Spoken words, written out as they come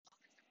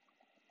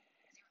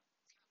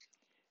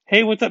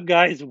Hey, what's up,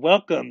 guys?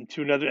 Welcome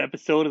to another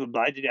episode of the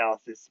Blind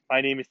Analysis.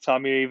 My name is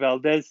Tommy Ray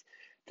Valdez.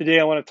 Today,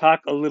 I want to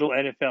talk a little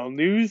NFL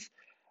news.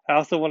 I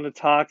also want to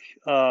talk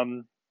a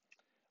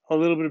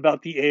little bit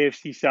about the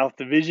AFC South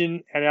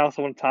division, and I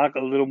also want to talk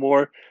a little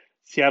more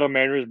Seattle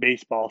Mariners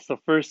baseball. So,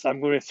 first,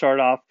 I'm going to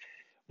start off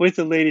with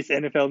the latest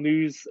NFL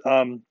news.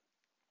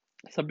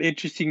 Some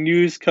interesting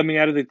news coming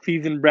out of the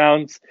Cleveland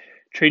Browns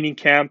training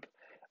camp.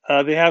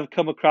 They have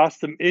come across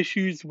some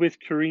issues with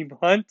Kareem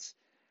Hunt.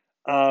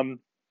 Um,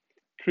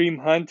 Kareem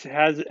Hunt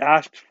has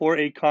asked for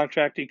a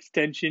contract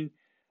extension.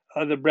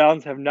 The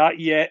Browns have not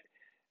yet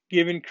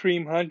given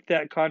Kareem Hunt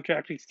that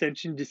contract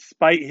extension,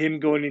 despite him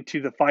going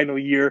into the final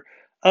year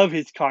of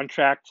his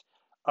contract.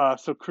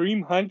 So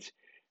Kareem Hunt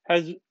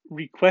has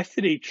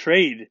requested a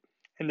trade,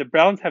 and the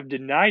Browns have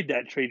denied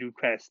that trade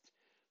request.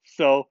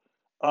 So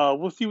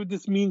we'll see what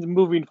this means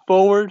moving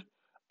forward.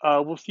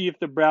 We'll see if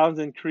the Browns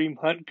and Kareem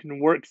Hunt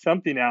can work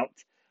something out.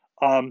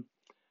 Um,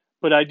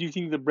 but I do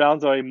think the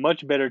Browns are a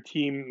much better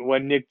team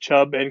when Nick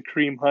Chubb and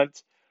Kareem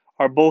Hunt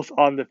are both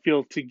on the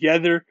field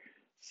together.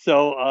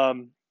 So,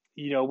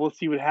 we'll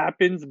see what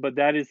happens, but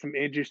that is some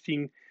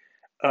interesting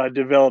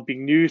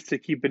developing news to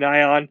keep an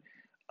eye on.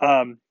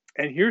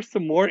 And here's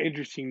some more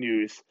interesting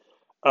news.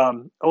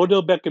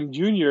 Odell Beckham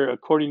Jr.,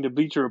 according to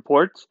Bleacher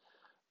Report,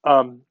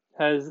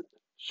 has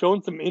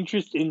shown some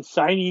interest in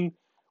signing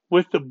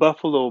with the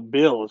Buffalo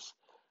Bills.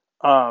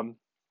 Um,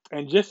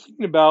 and just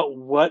thinking about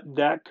what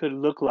that could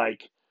look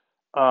like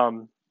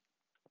um,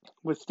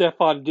 with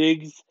Stephon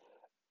Diggs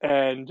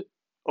and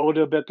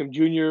Odell Beckham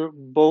Jr.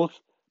 both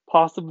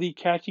possibly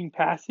catching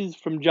passes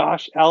from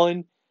Josh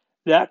Allen,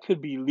 that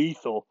could be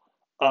lethal.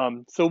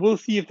 So we'll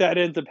see if that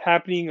ends up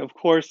happening. Of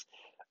course,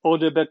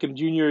 Odell Beckham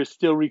Jr. is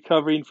still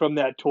recovering from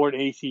that torn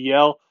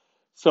ACL,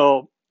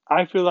 so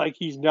I feel like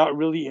he's not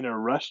really in a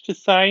rush to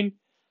sign.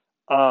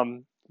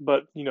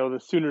 But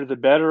the sooner the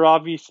better,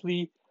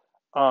 obviously.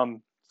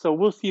 So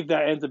we'll see if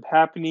that ends up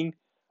happening.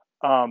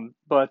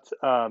 But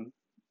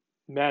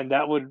man,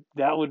 that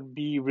would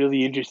be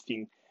really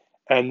interesting,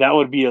 and that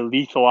would be a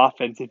lethal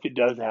offense if it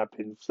does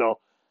happen. So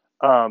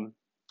um,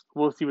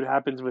 we'll see what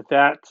happens with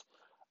that.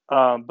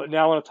 But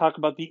now I want to talk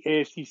about the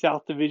AFC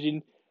South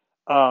division.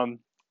 Um,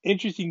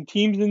 Interesting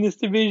teams in this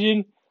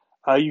division.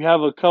 You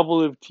have a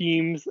couple of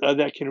teams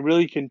that can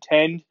really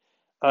contend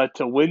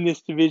to win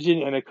this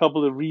division, and a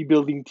couple of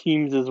rebuilding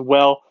teams as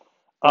well.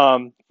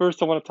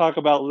 First, I want to talk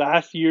about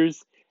last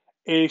year's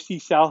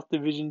AFC South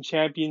division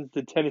champions,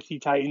 the Tennessee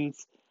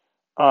Titans.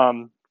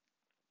 Um,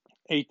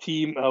 a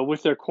team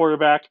with their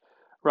quarterback,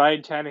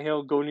 Ryan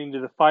Tannehill, going into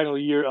the final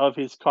year of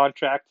his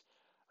contract.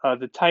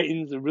 The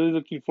Titans are really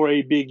looking for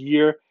a big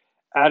year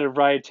out of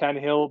Ryan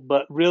Tannehill,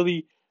 but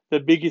really the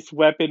biggest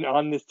weapon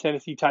on this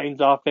Tennessee Titans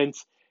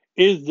offense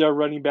is their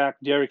running back,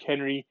 Derrick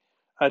Henry.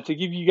 To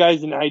give you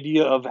guys an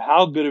idea of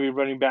how good of a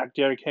running back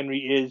Derrick Henry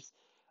is,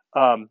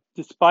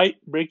 despite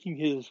breaking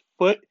his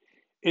foot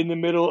in the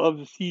middle of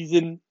the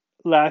season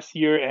last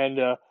year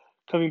and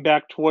coming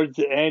back towards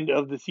the end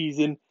of the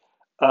season,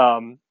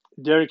 um,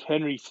 Derrick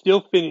Henry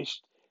still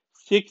finished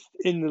sixth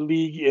in the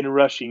league in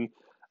rushing.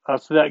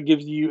 So that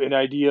gives you an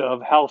idea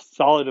of how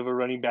solid of a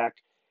running back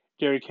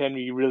Derrick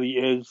Henry really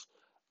is.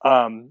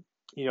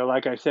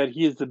 Like I said,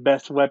 he is the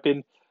best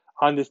weapon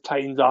on this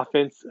Titans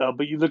offense.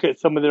 But you look at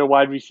some of their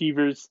wide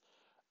receivers.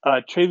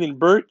 Traylon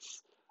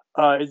Burks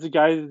is the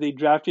guy that they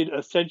drafted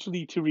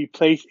essentially to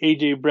replace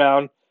AJ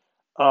Brown.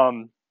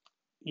 Um,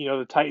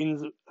 the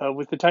Titans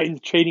with the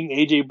Titans trading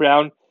AJ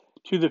Brown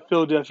to the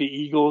Philadelphia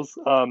Eagles.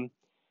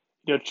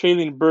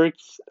 Traylon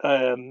Burks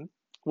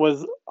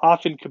was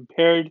often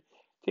compared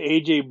to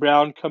AJ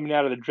Brown coming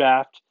out of the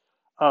draft.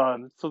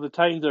 So the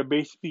Titans are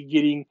basically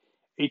getting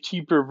a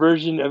cheaper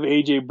version of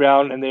AJ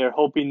Brown, and they are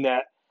hoping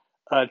that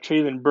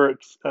Traylon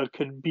Burks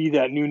could be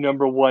that new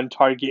number one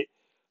target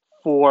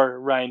for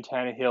Ryan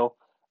Tannehill.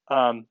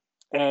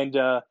 And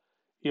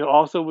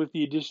also with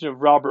the addition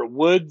of Robert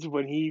Woods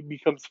when he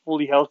becomes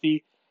fully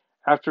healthy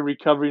after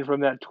recovering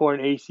from that torn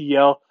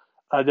ACL,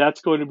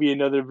 that's going to be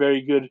another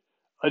very good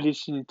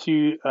addition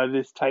to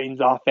this Titans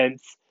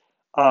offense.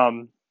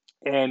 Um,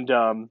 and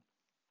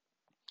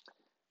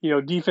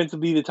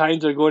defensively, the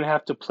Titans are going to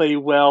have to play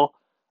well.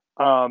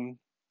 Um,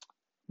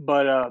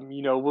 but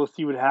we'll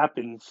see what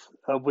happens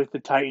with the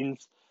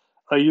Titans.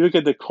 You look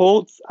at the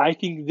Colts, I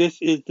think this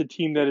is the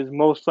team that is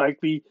most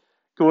likely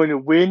going to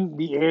win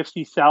the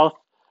AFC South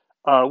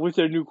with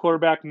their new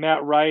quarterback,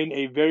 Matt Ryan,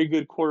 a very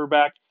good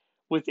quarterback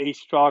with a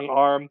strong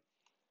arm.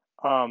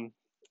 Um,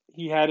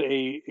 he had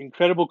a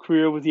incredible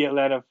career with the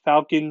Atlanta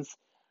Falcons,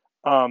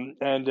 and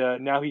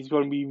now he's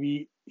going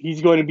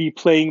to be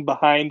playing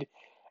behind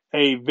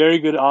a very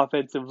good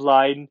offensive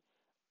line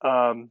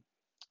um,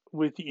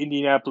 with the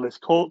Indianapolis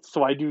Colts.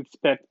 So I do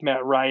expect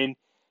Matt Ryan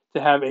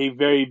to have a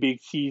very big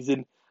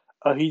season.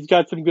 He's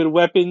got some good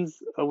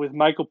weapons with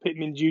Michael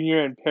Pittman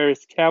Jr. and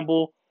Paris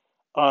Campbell,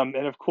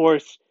 and of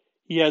course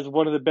he has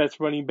one of the best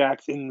running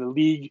backs in the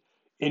league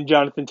in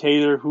Jonathan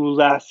Taylor, who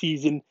last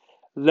season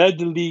led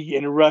the league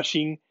in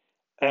rushing.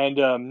 And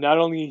not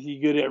only is he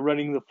good at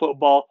running the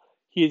football,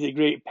 he is a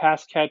great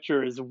pass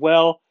catcher as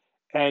well.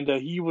 and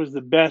he was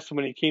the best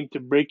when it came to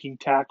breaking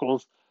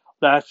tackles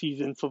last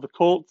season. So the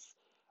Colts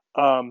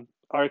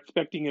are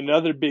expecting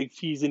another big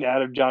season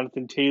out of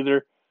Jonathan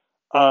Taylor,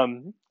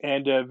 and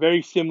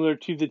very similar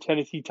to the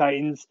Tennessee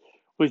Titans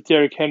with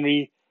Derrick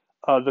Henry.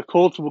 The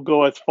Colts will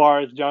go as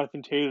far as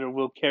Jonathan Taylor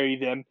will carry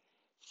them.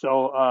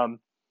 So,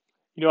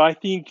 I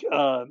think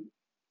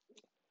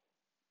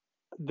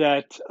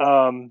that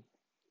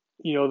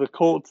the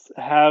Colts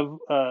have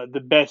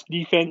the best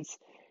defense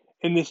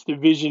in this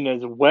division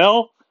as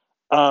well.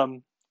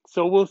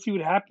 So we'll see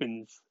what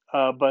happens.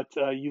 But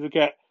you look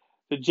at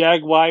the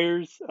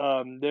Jaguars;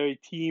 they're a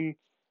team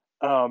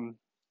um,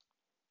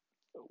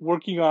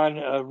 working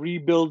on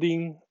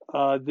rebuilding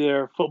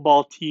their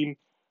football team,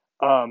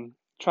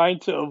 trying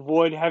to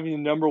avoid having the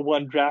number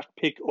one draft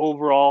pick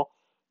overall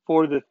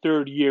for the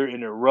third year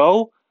in a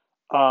row.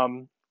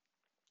 Um,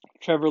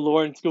 Trevor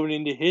Lawrence going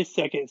into his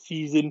second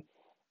season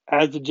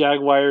as the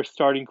Jaguars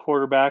starting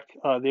quarterback.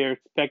 They're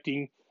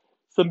expecting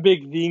some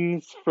big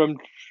things from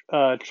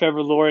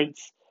Trevor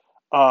Lawrence.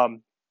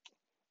 Um,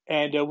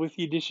 and with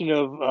the addition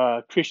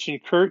of Christian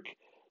Kirk,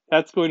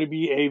 that's going to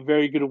be a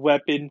very good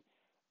weapon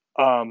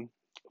um,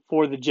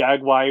 for the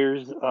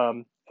Jaguars.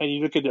 And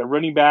you look at their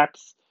running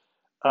backs,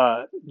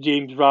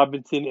 James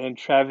Robinson and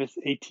Travis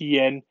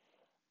Etienne.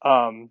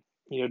 Um,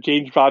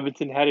 James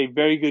Robinson had a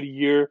very good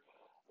year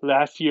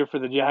last year for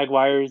the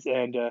Jaguars,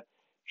 and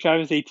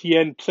Travis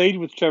Etienne played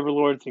with Trevor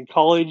Lawrence in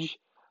college.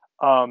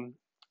 Um,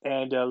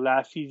 and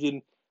last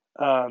season,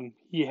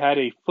 he had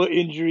a foot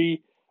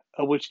injury,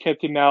 which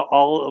kept him out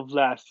all of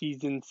last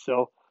season.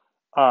 So,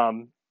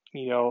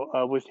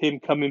 with him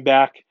coming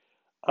back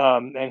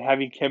and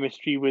having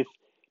chemistry with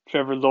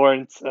Trevor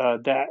Lawrence,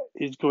 that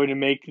is going to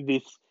make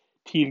this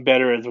team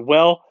better as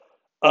well.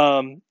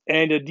 And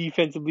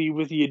defensively,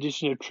 with the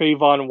addition of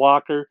Trayvon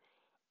Walker,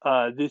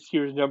 this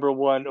year's number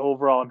one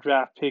overall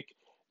draft pick,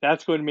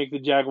 that's going to make the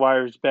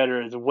Jaguars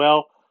better as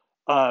well.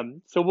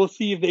 So we'll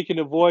see if they can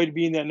avoid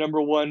being that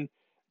number one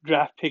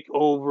draft pick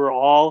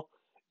overall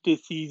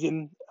this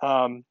season.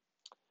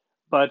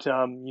 But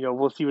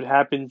we'll see what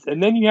happens.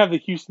 And then you have the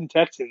Houston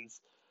Texans,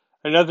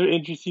 another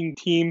interesting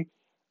team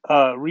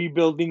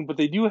rebuilding, but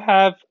they do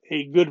have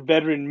a good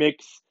veteran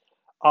mix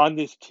on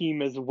this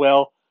team as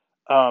well.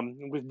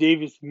 With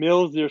Davis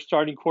Mills, their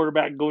starting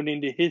quarterback, going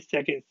into his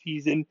second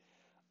season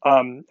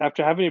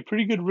after having a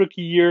pretty good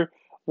rookie year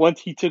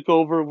once he took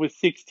over with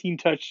 16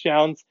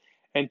 touchdowns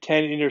and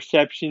 10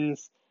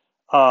 interceptions.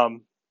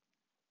 Um,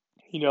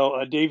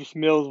 Davis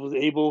Mills was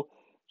able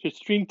to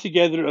string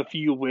together a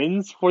few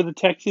wins for the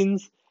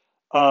Texans,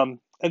 and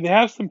they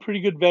have some pretty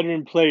good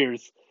veteran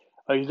players.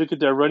 You look at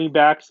their running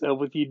backs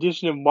with the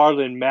addition of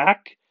Marlon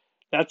Mack.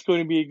 That's going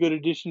to be a good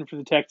addition for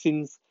the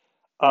Texans,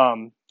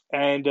 and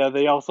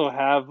they also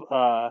have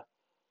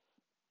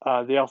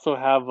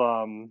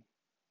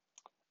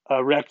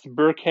Rex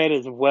Burkhead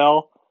as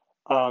well.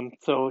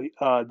 So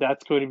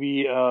that's going to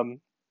be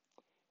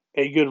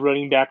a good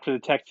running back for the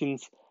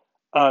Texans.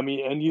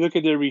 And you look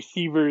at their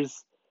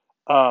receivers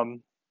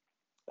um,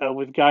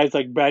 with guys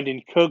like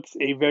Brandon Cooks,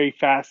 a very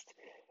fast,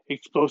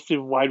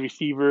 explosive wide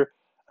receiver.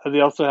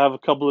 They also have a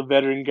couple of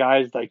veteran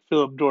guys like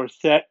Philip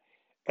Dorsett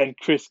and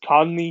Chris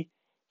Conley.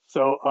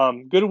 So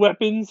good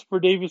weapons for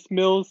Davis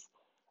Mills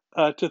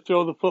to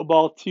throw the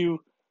football to.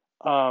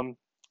 Um,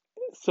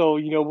 so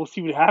we'll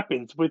see what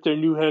happens with their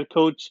new head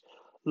coach,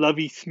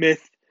 Lovie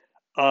Smith.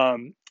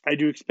 I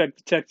do expect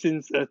the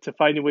Texans to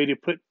find a way to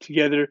put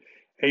together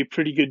a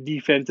pretty good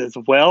defense as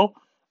well.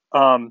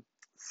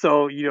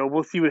 So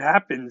we'll see what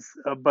happens.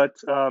 But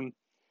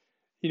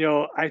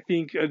I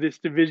think this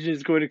division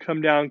is going to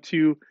come down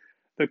to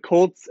the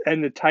Colts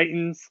and the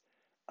Titans.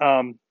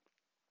 Um,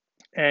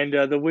 and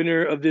the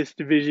winner of this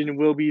division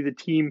will be the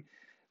team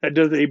that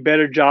does a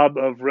better job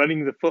of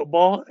running the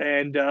football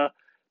and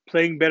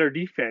playing better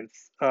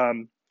defense.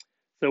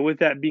 So with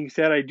that being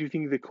said, I do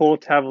think the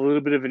Colts have a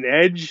little bit of an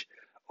edge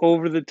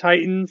over the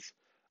Titans,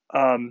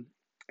 um,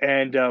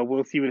 and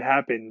we'll see what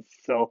happens.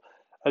 So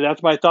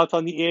that's my thoughts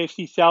on the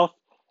AFC South.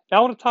 Now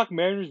I want to talk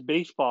Mariners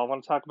baseball. I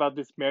want to talk about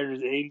this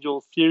Mariners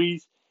Angels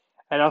series,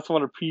 and I also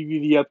want to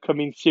preview the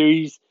upcoming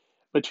series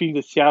between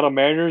the Seattle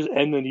Mariners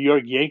and the New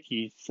York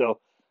Yankees. So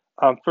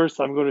first,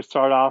 I'm going to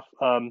start off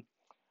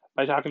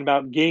by talking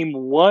about Game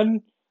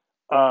One.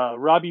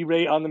 Robbie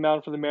Ray on the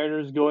mound for the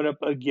Mariners going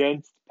up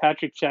against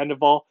Patrick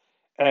Sandoval.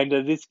 And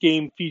this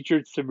game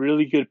featured some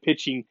really good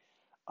pitching.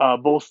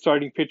 Both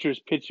starting pitchers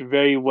pitched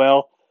very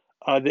well.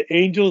 The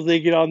Angels, they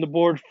get on the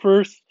board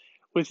first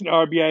with an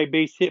RBI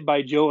base hit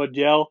by Joe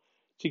Adell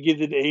to give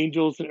the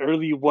Angels an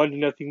early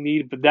 1-0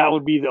 lead, but that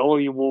would be the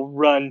only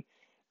run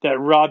that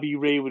Robbie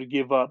Ray would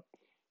give up.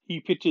 He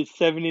pitches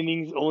 7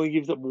 innings, only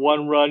gives up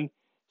 1 run,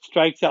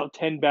 strikes out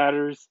 10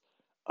 batters,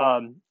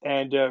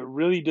 and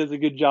really does a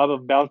good job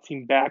of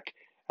bouncing back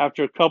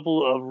after a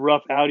couple of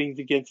rough outings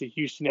against the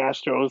Houston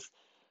Astros.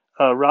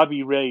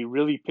 Robbie Ray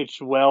really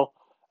pitched well.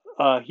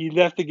 He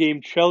left the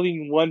game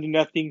trailing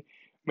 1-0.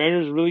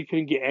 Mariners really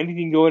couldn't get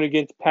anything going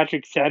against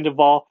Patrick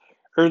Sandoval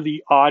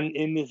early on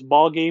in this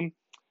ball game.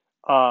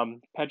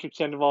 Patrick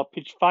Sandoval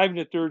pitched 5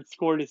 1/3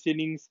 scoreless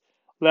innings,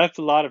 left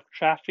a lot of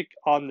traffic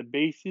on the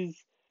bases,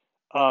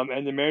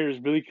 and the Mariners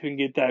really couldn't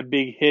get that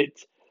big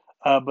hit.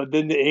 But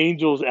then the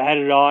Angels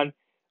added on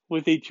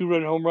with a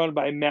two-run home run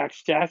by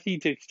Max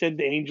Stassi to extend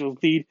the Angels'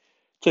 lead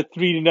to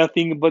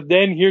 3-0. But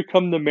then here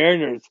come the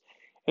Mariners.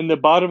 In the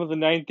bottom of the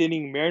ninth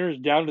inning, Mariners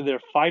down to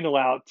their final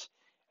out,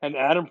 and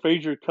Adam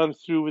Frazier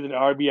comes through with an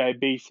RBI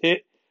base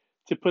hit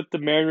to put the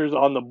Mariners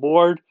on the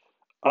board.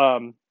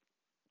 Um,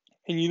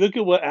 and you look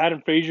at what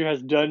Adam Frazier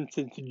has done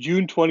since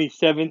June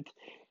 27th,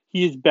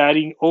 he is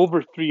batting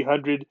over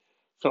 300.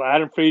 So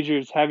Adam Frazier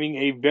is having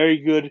a very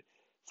good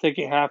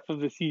second half of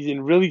the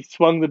season. Really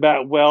swung the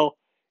bat well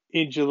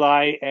in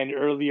July and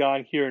early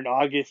on here in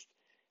August.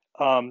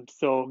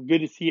 So good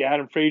to see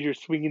Adam Frazier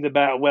swinging the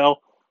bat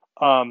well,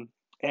 and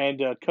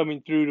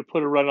coming through to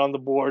put a run on the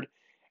board.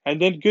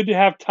 And then good to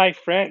have Ty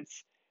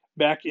France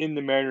back in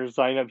the Mariners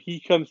lineup. He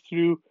comes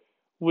through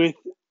with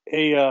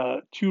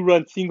a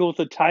two-run single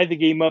to tie the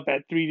game up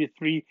at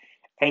 3-3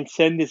 and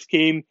send this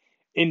game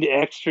into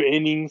extra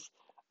innings.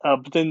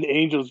 But then the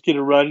Angels get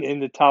a run in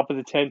the top of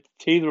the 10th.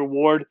 Taylor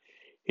Ward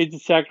hits a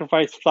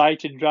sacrifice fly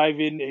to drive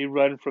in a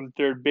run from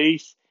third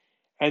base,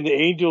 and the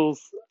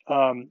Angels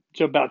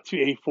jump out to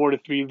a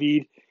 4-3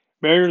 lead.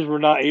 Mariners were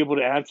not able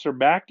to answer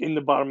back in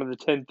the bottom of the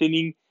 10th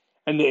inning,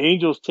 and the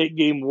Angels take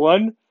game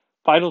one,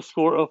 final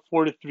score of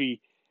 4-3.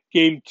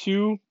 Game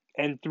 2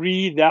 and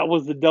 3, that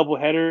was the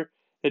doubleheader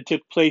that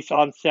took place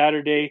on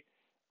Saturday.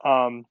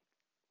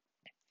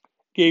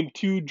 Game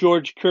 2,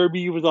 George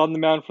Kirby was on the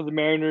mound for the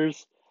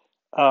Mariners,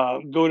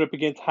 going up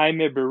against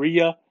Jaime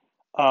Barria.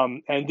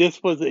 And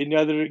this was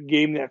another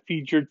game that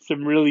featured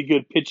some really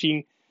good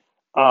pitching.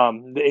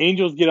 The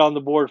Angels get on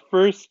the board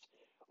first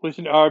with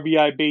an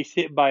RBI base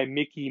hit by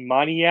Mickey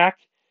Moniak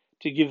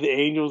to give the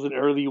Angels an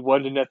early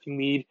 1-0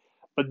 lead.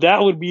 But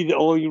that would be the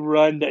only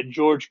run that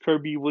George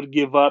Kirby would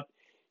give up.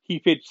 He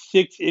pitched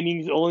 6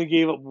 innings, only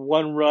gave up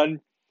 1 run.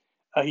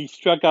 He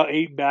struck out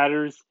 8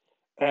 batters,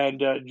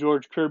 and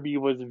George Kirby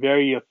was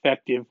very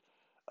effective.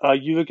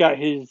 You look at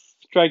his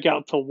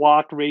strikeout to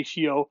walk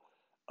ratio.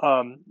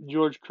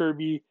 George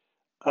Kirby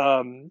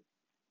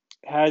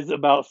has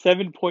about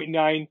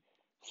 7.9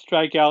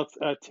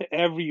 strikeouts to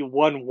every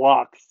 1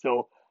 walk.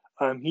 So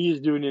he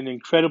is doing an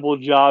incredible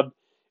job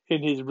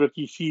in his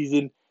rookie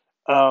season.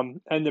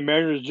 And the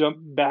Mariners jump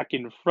back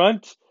in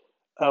front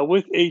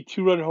with a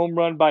 2-run home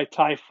run by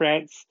Ty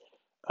France,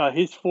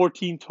 his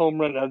 14th home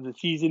run of the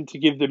season, to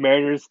give the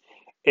Mariners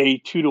a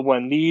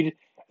 2-1 lead.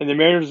 And the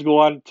Mariners go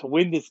on to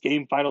win this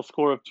game, final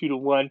score of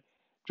 2-1.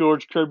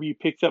 George Kirby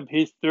picks up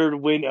his 3rd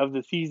win of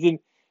the season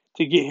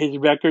to get his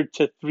record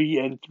to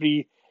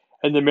 3-3.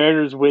 And the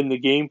Mariners win the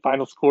game,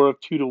 final score of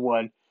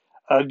 2-1.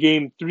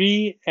 Game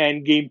 3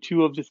 and Game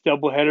 2 of this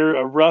doubleheader,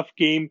 a rough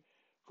game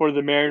for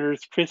the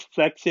Mariners. Chris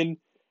Flexen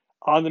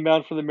on the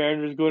mound for the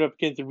Mariners, going up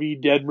against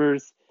Reed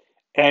Detmers.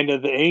 And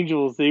the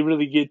Angels, they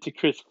really get to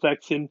Chris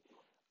Flexen.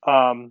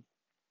 And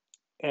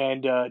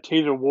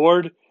Taylor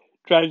Ward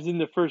drives in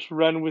the first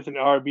run with an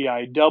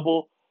RBI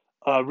double.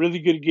 Really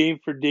good game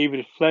for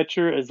David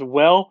Fletcher as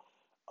well.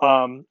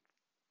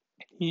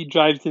 He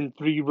drives in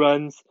 3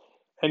 runs,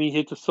 and he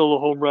hits a solo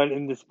home run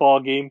in this ball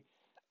game.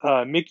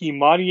 Mickey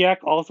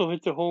Moniak also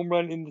hits a home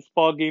run in this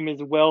ball game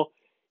as well.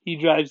 He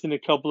drives in a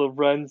couple of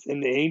runs,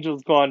 and the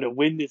Angels go on to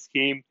win this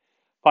game.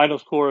 Final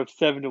score of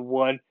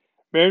 7-1.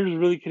 Mariners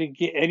really couldn't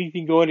get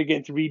anything going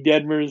against Reed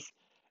Detmers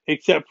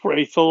except for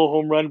a solo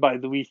home run by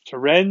Luis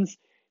Torrens,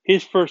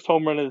 his first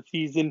home run of the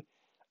season.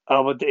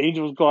 But the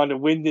Angels go on to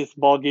win this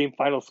ball game.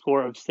 Final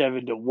score of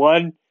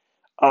 7-1.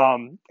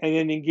 And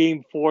then in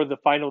Game 4, the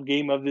final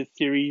game of this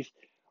series,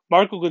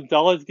 Marco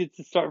Gonzalez gets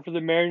to start for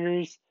the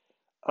Mariners,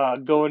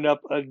 going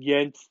up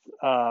against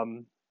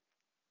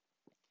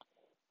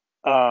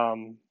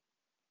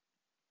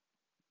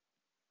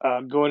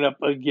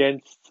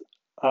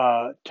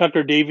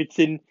Tucker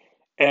Davidson,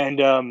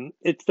 and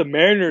it's the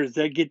Mariners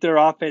that get their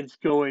offense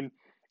going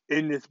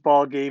in this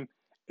ball game.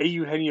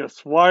 Eugenio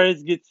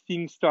Suarez gets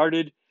things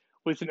started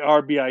with an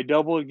RBI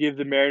double to give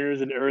the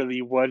Mariners an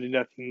early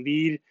 1-0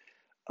 lead.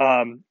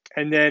 And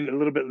then a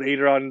little bit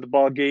later on in the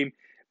ball game,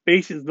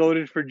 bases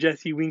loaded for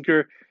Jesse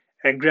Winker,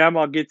 and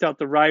Grandma gets out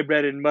the rye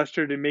bread and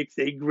mustard and makes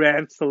a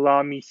grand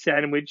salami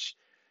sandwich.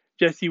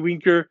 Jesse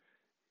Winker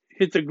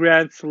hits a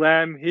grand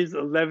slam, his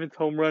 11th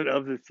home run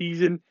of the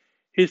season,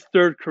 his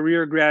 3rd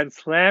career grand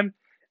slam.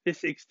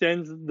 This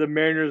extends the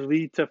Mariners'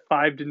 lead to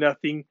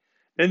 5-0.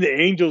 Then the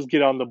Angels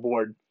get on the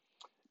board.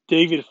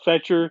 David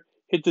Fletcher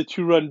hits a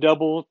 2-run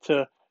double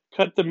to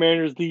cut the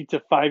Mariners' lead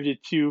to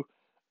 5-2.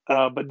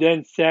 But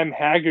then Sam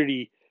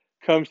Haggerty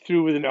comes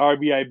through with an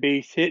RBI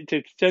base hit to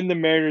extend the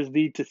Mariners'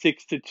 lead to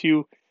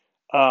 6-2.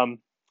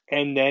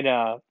 And then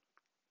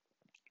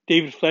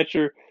David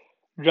Fletcher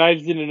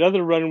drives in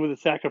another run with a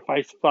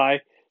sacrifice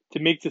fly to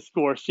make the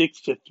score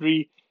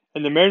 6-3.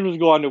 And the Mariners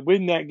go on to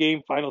win that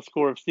game, final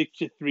score of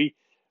 6-3.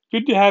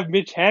 Good to have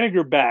Mitch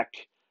Haniger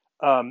back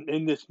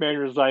in this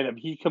Mariners lineup.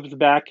 He comes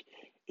back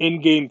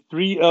in Game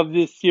 3 of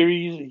this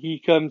series.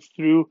 He comes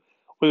through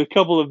with a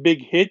couple of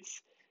big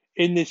hits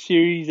in this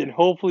series, and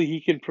hopefully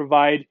he can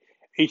provide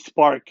a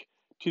spark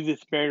to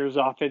this Mariners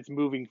offense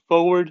moving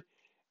forward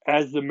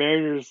as the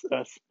Mariners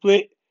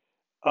split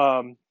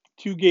um,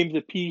 2 games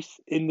apiece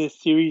in this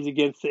series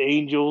against the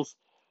Angels,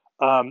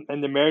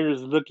 and the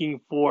Mariners looking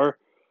forward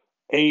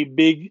to a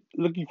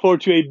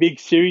big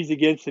series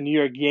against the New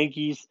York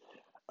Yankees.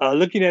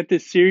 Looking at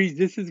this series,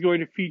 this is going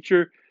to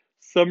feature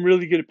some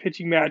really good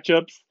pitching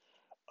matchups.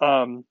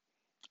 Um,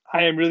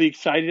 I am really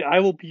excited. I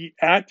will be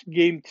at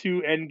Game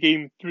 2 and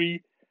Game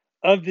 3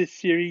 of this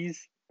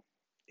series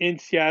in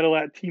Seattle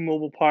at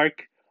T-Mobile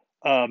Park.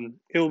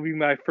 It will be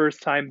my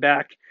first time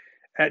back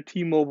at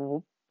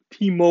T-Mobile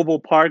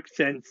Park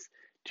since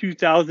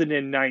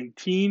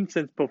 2019,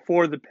 since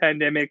before the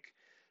pandemic.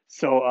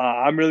 So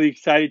I'm really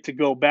excited to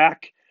go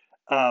back,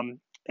 and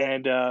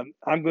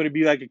I'm going to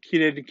be like a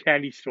kid at a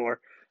candy store,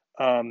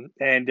 and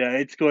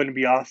it's going to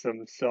be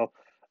awesome. So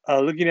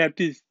looking at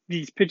these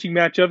pitching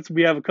matchups,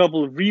 we have a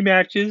couple of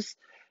rematches.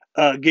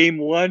 Game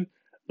 1.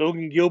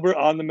 Logan Gilbert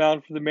on the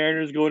mound for the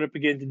Mariners going up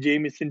against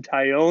Jamison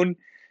Tyone.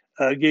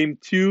 Game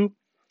 2,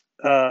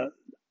 uh,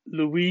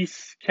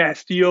 Luis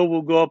Castillo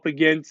will go up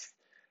against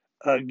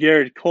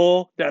Garrett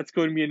Cole. That's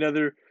going to be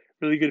another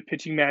really good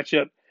pitching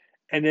matchup.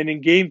 And then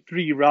in Game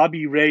 3,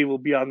 Robbie Ray will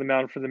be on the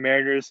mound for the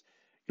Mariners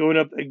going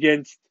up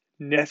against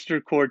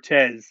Nestor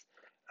Cortez,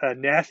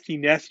 Nasty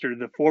Nestor,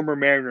 the former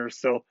Mariner.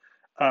 So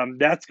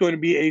that's going to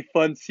be a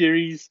fun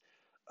series.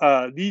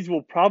 These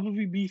will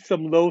probably be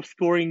some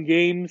low-scoring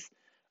games,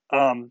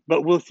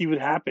 but we'll see what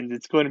happens.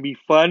 It's going to be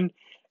fun,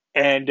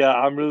 and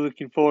I'm really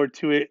looking forward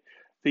to it.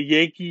 The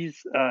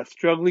Yankees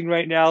struggling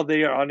right now.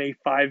 They are on a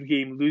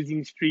 5-game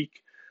losing streak.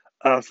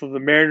 So the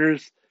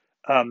Mariners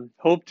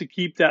hope to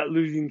keep that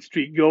losing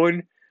streak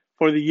going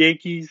for the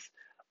Yankees.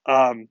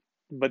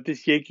 But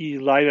this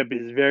Yankees lineup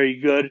is very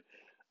good.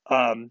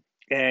 Um,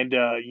 and,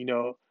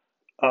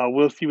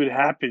 we'll see what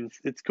happens.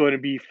 It's going to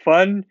be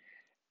fun,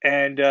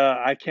 and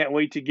I can't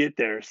wait to get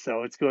there.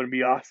 So it's going to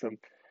be awesome.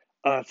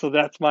 So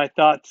that's my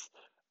thoughts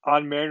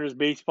on Mariners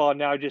baseball.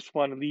 Now I just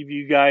want to leave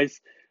you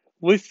guys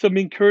with some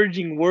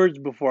encouraging words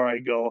before I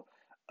go.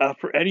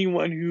 For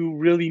anyone who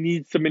really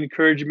needs some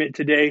encouragement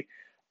today,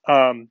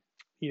 um,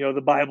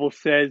 the Bible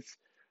says,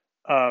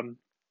 um,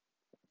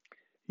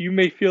 you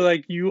may feel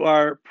like you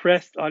are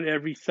pressed on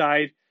every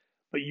side,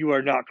 but you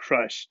are not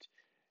crushed.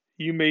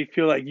 You may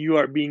feel like you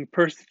are being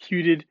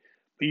persecuted,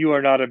 but you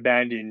are not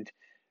abandoned.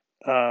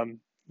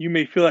 You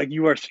may feel like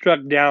you are struck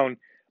down,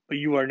 but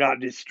you are not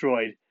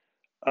destroyed.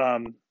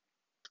 Um,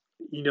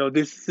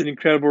 this is an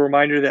incredible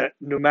reminder that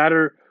no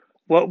matter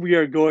what we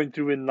are going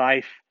through in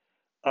life,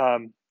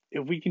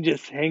 if we can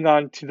just hang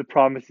on to the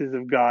promises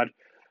of God,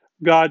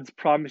 God's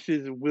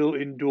promises will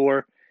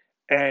endure.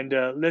 And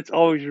let's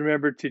always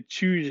remember to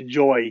choose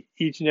joy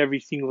each and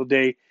every single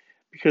day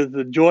because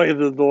the joy of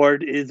the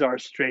Lord is our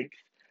strength.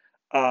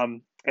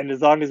 And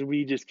as long as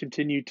we just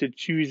continue to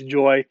choose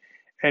joy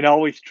and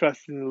always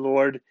trust in the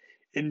Lord,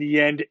 in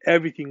the end,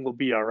 everything will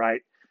be all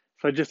right.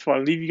 So I just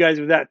want to leave you guys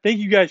with that. Thank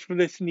you guys for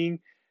listening.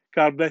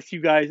 God bless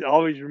you guys.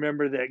 Always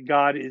remember that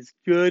God is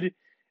good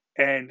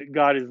and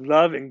God is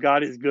love and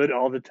God is good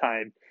all the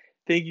time.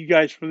 Thank you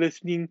guys for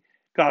listening.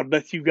 God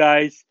bless you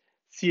guys.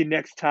 See you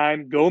next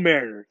time. Go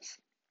Mariners.